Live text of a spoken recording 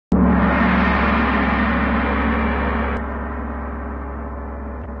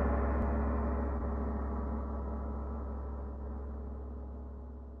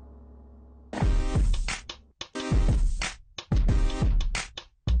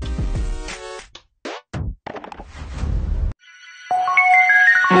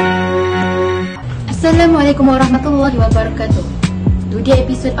Assalamualaikum warahmatullahi wabarakatuh. Today's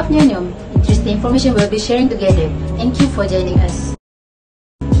episode of Nyonyom, interesting information we'll be sharing together. Thank you for joining us.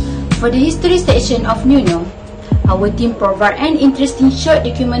 For the history section of Nyonyom, our team provide an interesting short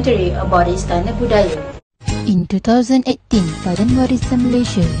documentary about Istana Budaya. In 2018, Badan Warisan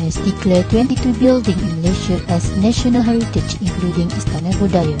Malaysia has declared 22 buildings in Malaysia as national heritage, including Istana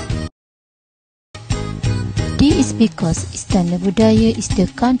Budaya. This is because Istana Budaya is the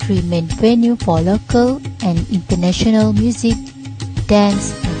country's main venue for local and international music,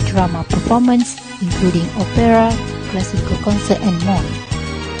 dance, and drama performance, including opera, classical concert, and more.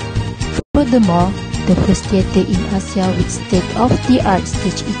 Furthermore, the first theatre in Asia with state-of-the-art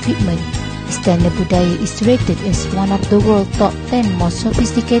stage equipment, Istana Budaya is rated as one of the world's top 10 most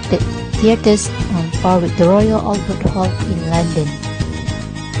sophisticated theatres on par with the Royal Albert Hall in London.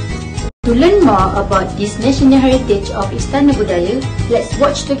 To learn more about this national heritage of Istana Budaya, let's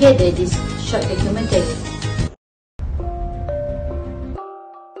watch together this short documentary.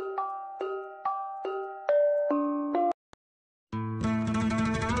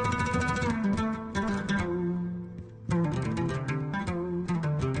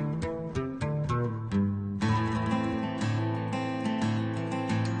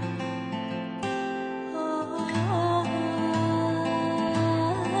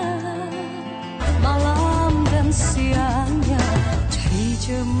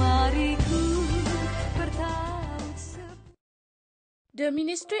 The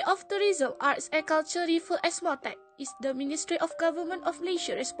Ministry of Tourism, Arts and Culture, referred as MOTAC, is the Ministry of Government of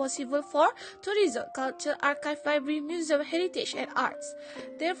Malaysia responsible for tourism, culture, archive, library, museum, heritage and arts.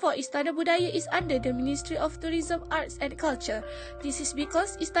 Therefore, Istana Budaya is under the Ministry of Tourism, Arts and Culture. This is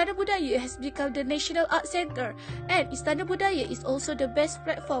because Istana Budaya has become the national art centre, and Istana Budaya is also the best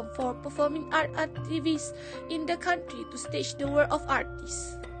platform for performing art activities in the country to stage the work of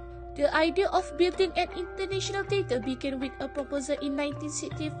artists. The idea of building an international theatre began with a proposal in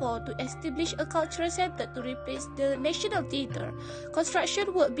 1964 to establish a cultural centre to replace the National Theatre.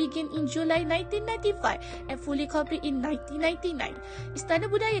 Construction work began in July 1995 and fully complete in 1999.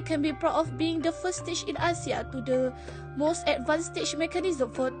 Istana Budaya can be proud of being the first stage in Asia to the most advanced stage mechanism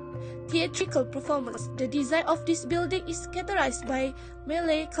for theatrical performance. The design of this building is characterized by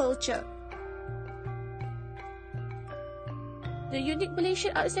Malay culture. The unique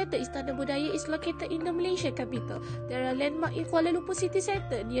Malaysian Art Centre Istana Budaya is located in the Malaysian capital. There are landmarks in Kuala Lumpur City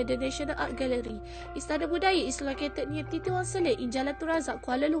Centre near the National Art Gallery. Istana Budaya is located near Titiwan Sele in Jalan Tun Razak,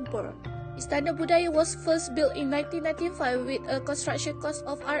 Kuala Lumpur. Istana Budaya was first built in 1995 with a construction cost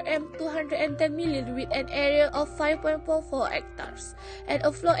of RM210 million with an area of 5.44 hectares and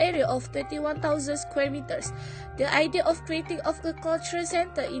a floor area of 21,000 square meters. The idea of creating a cultural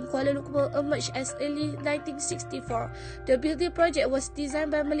centre in Kuala Lumpur emerged as early 1964. The building project was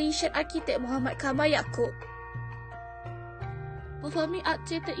designed by Malaysian architect Muhammad Kamal Yaakob. Performing art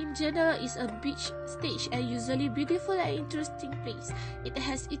theatre in general is a beach stage and usually beautiful and interesting place. It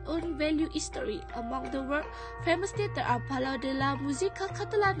has its own value history. Among the world famous theatre are Palau de la Música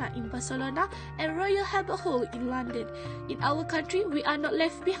Catalana in Barcelona and Royal Albert Hall in London. In our country, we are not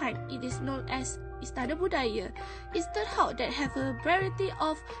left behind. It is known as Istana Budaya. It's the house that have a variety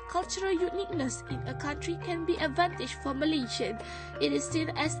of cultural uniqueness in a country can be advantage for Malaysian. It is seen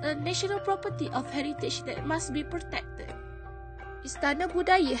as a national property of heritage that must be protected. Istana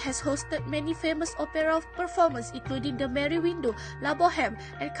Budaya has hosted many famous opera performances including The Merry Window, La Boheme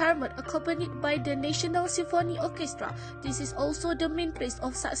and Carmen, accompanied by the National Symphony Orchestra. This is also the main place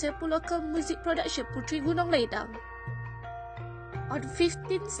of successful local music production Puteri Gunung Ledang. On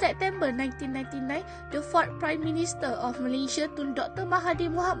 15 September 1999, the fourth Prime Minister of Malaysia Tun Dr.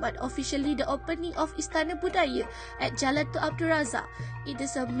 Mahathir Mohamad officially the opening of Istana Budaya at Jalan Tun Abdul Razak. It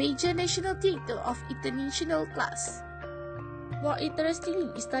is a major national theatre of international class. More interestingly,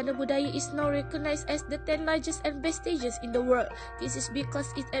 Istana Budaya is now recognized as the 10th largest and best stages in the world. This is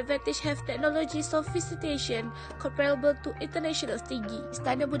because its advantage have technology sophistication comparable to international staging.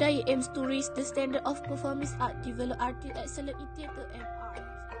 Istana Budaya aims to raise the standard of performance art, develop artists excellent in theatre and art.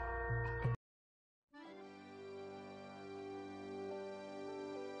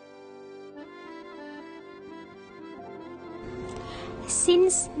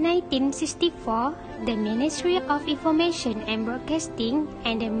 Since 1964, the Ministry of Information and Broadcasting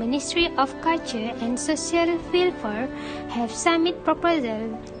and the Ministry of Culture and Social Welfare have submitted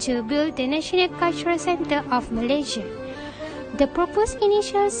proposal to build the National Cultural Centre of Malaysia. The proposed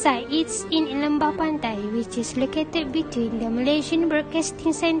initial site is in Lembah Pantai, which is located between the Malaysian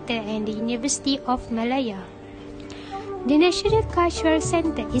Broadcasting Centre and the University of Malaya. The National Cultural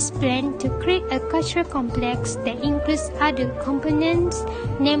Centre is planned to create a cultural complex that includes other components,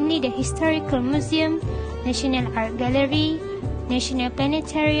 namely the Historical Museum, National Art Gallery, National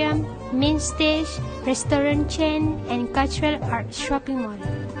Planetarium, main stage, restaurant chain, and cultural art shopping mall.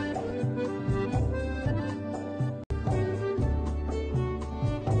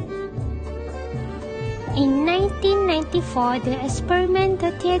 In 1994, the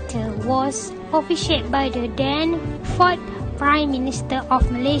experimental theatre was officiated by the then fourth Prime Minister of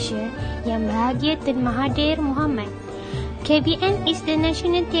Malaysia, Yang Berbahagia Tun Mahathir Mohamad. KBN is the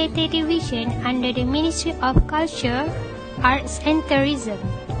National Theatre Division under the Ministry of Culture, Arts and Tourism.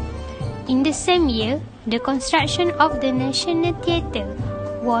 In the same year, the construction of the National Theatre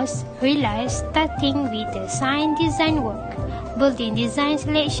was realized, starting with the sign design work, building design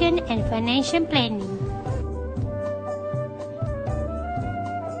selection and financial planning.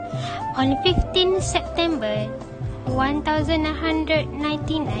 On 15 September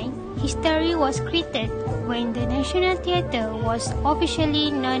 1999, history was created when the National Theatre was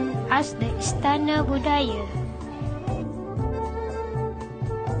officially known as the Istana Budaya.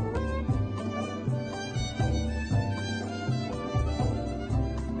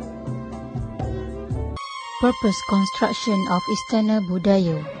 Purpose construction of Istana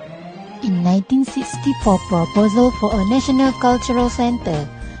Budaya. In 1964, proposal for a National Cultural Centre.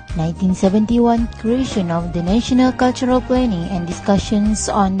 1971, creation of the National Cultural Planning and discussions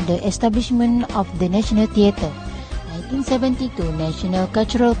on the establishment of the National Theatre. 1972, National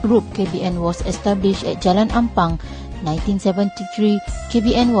Cultural Group KBN was established at Jalan Ampang. 1973,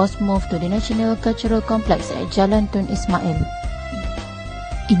 KBN was moved to the National Cultural Complex at Jalan Tun Ismail.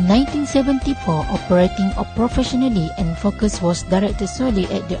 In 1974, operating professionally and focus was directed solely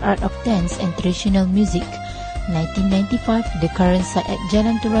at the art of dance and traditional music. 1995, the current site at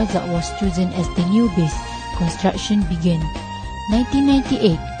Jalan Tun Razak was chosen as the new base. Construction began.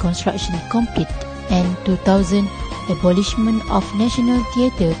 1998, construction complete, and 2000, abolishment of National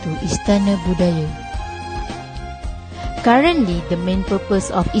Theatre to Istana Budaya. Currently, the main purpose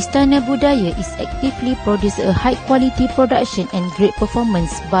of Istana Budaya is actively produce a high-quality production and great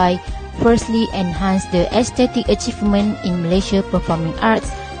performance by, firstly, enhance the aesthetic achievement in Malaysia performing arts.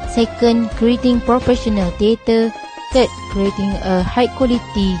 Second, creating professional theatre. Third, creating a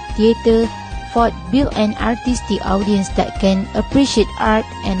high-quality theatre. Fourth, build an artistic audience that can appreciate art.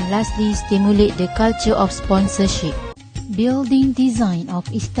 And lastly, stimulate the culture of sponsorship. Building design of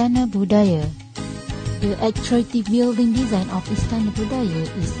Istana Budaya. The attractive building design of Istana Budaya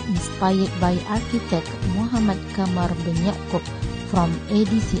is inspired by architect Muhammad Kamar bin Yaakob from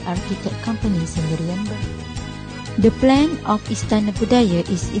ADC Architect Company Sendirian. The plan of Istana Budaya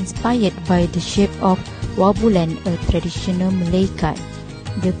is inspired by the shape of wabulan, a traditional Malay card.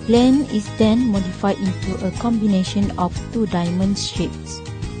 The plan is then modified into a combination of two diamond shapes.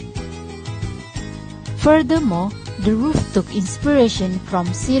 Furthermore, the roof took inspiration from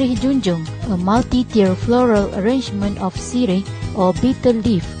sirih junjung, a multi-tier floral arrangement of sirih or betel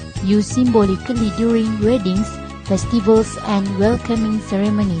leaf used symbolically during weddings, festivals, and welcoming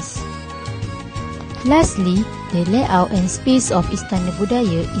ceremonies. Lastly, the layout and space of Istana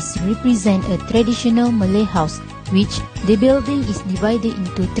Budaya is represent a traditional Malay house, which the building is divided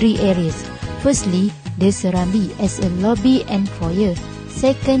into three areas. Firstly, the serambi as a lobby and foyer.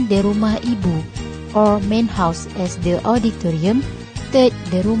 Second, the rumah ibu or main house as the auditorium. Third,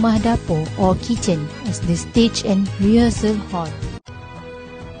 the rumah dapur or kitchen as the stage and rehearsal hall.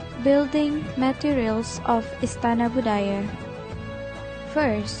 Building materials of Istana Budaya.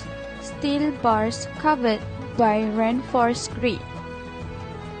 First, steel bars covered by reinforced grid.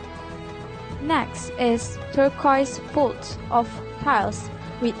 Next is turquoise folds of tiles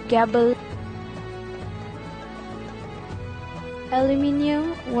with gable.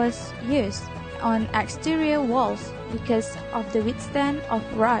 Aluminium was used on exterior walls because of the withstand of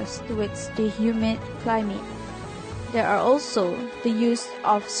rust towards the humid climate. There are also the use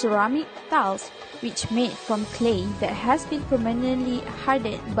of ceramic tiles which made from clay that has been permanently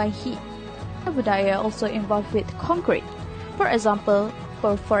hardened by heat. Budaya also involved with concrete. For example,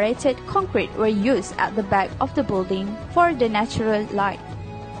 perforated concrete were used at the back of the building for the natural light.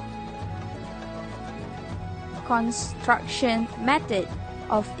 Construction method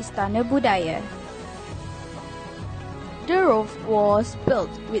of Istana Budaya. The roof was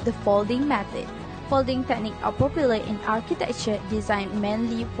built with the folding method. Folding technique are popular in architecture designed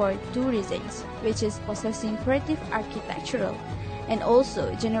mainly for two reasons, which is possessing creative architectural and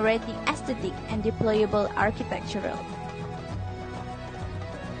also generating aesthetic and deployable architectural.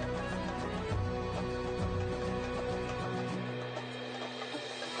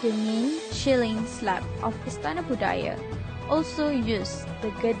 the main shilling slab of Istana Budaya also used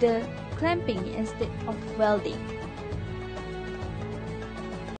the girder clamping instead of welding.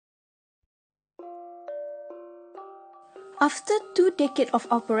 After 2 decades of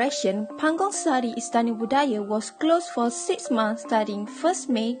operation, Panggung Sari Istana Budaya was closed for 6 months starting 1st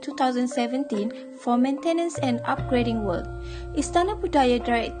May 2017 for maintenance and upgrading work. Istana Budaya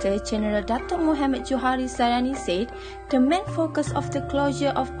Director General Datuk Muhammad Johari Sarani said the main focus of the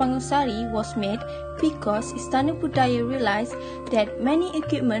closure of Panggung Sari was made because Istana Budaya realized that many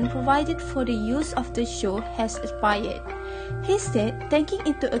equipment provided for the use of the show has expired. He said, taking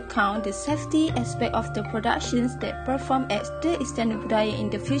into account the safety aspect of the productions that perform at the Istana Budaya in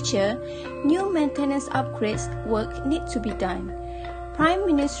the future, new maintenance upgrades work need to be done. Prime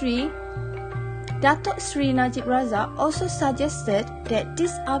Minister Datuk Sri Najib Razak also suggested that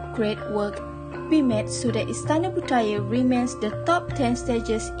this upgrade work be made so that Istana Budaya remains the top 10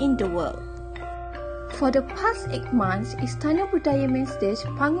 stages in the world. For the past 8 months, Istana Budaya main stage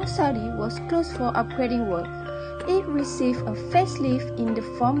Panggung Sari was closed for upgrading work. It received a facelift in the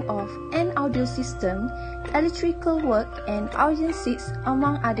form of an audio system, electrical work and audience seats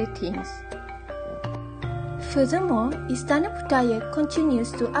among other things. Furthermore, Istana Budaya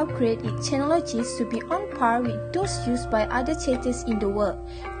continues to upgrade its technologies to be on par with those used by other theatres in the world.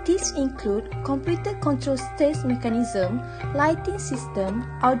 These include computer control stage mechanism, lighting system,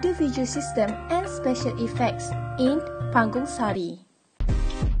 audio-visual system and special effects in Panggung Sari.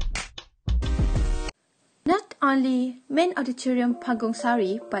 Not only main auditorium Panggung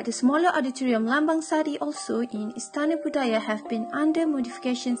Sari, but the smaller auditorium Lambang Sari also in Istana Budaya have been under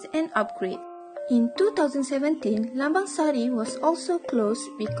modifications and upgrade. In 2017, Lambang Sari was also closed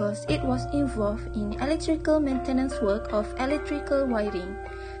because it was involved in electrical maintenance work of electrical wiring.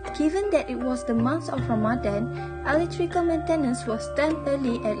 Given that it was the month of Ramadan, electrical maintenance was done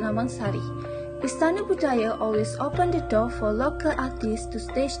early at Lambang Sari. Istana Budaya always opened the door for local artists to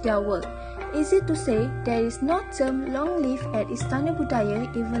stage their work. Easy to say, there is no term long live at Istana Budaya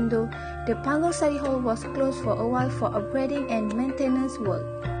even though the Panggung Sari Hall was closed for a while for upgrading and maintenance work.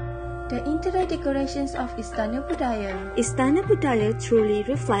 The interior decorations of Istana Budaya. Istana Budaya truly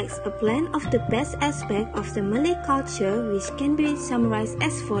reflects a blend of the best aspect of the Malay culture which can be summarized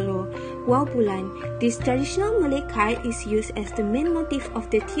as follows. Wau Bulan. This traditional Malay kite is used as the main motif of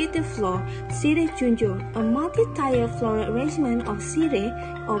the theatre floor. Sirih Junjung, a multi-tier floral arrangement of sirih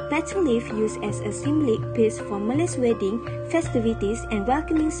or petal leaf used as a symbolic piece for Malay's wedding, festivities and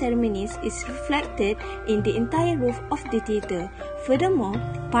welcoming ceremonies is reflected in the entire roof of the theatre. Furthermore,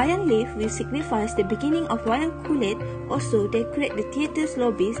 Payan leaf, which signifies the beginning of wayang kulit, also decorate the theatre's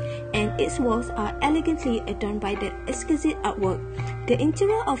lobbies and its walls are elegantly adorned by the exquisite artwork. The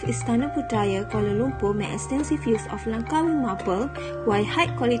interior of Istana Budaya Kuala Lumpur makes extensive use of Langkawi marble, while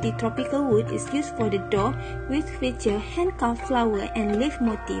high-quality tropical wood is used for the door, which feature hand-carved flower and leaf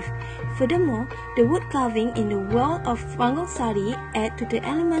motif. Furthermore, the wood carving in the wall of Panggung Sari add to the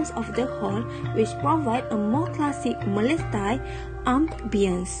elements of the hall, which provide a more classic Malay style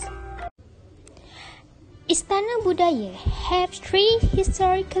ambience. Istana Budaya have 3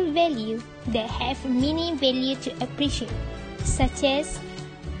 historical values that have many value to appreciate, such as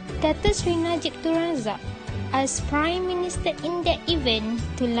Datuk Sri Najib Razak as Prime Minister in that event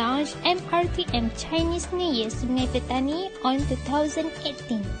to launch MRTM Chinese New Year Sungai Petani on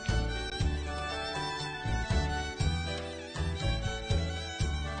 2018.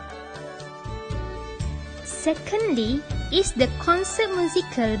 Secondly, is the concert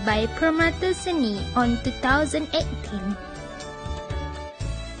musical by Permata Seni on 2018.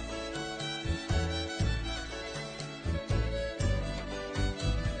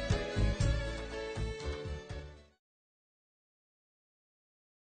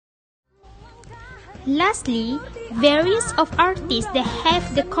 Lastly, various of artists that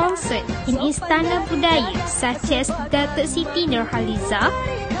have the concert in Istana Budaya such as Datuk Siti Nur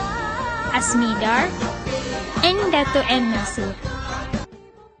Asmidar, and Datuk M. Nasir.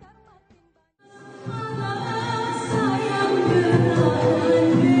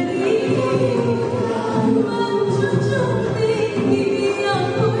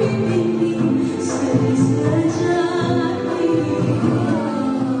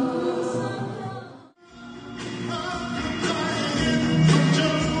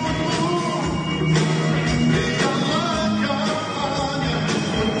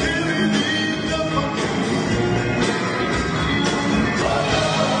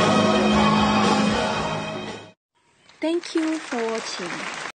 Thank you for watching.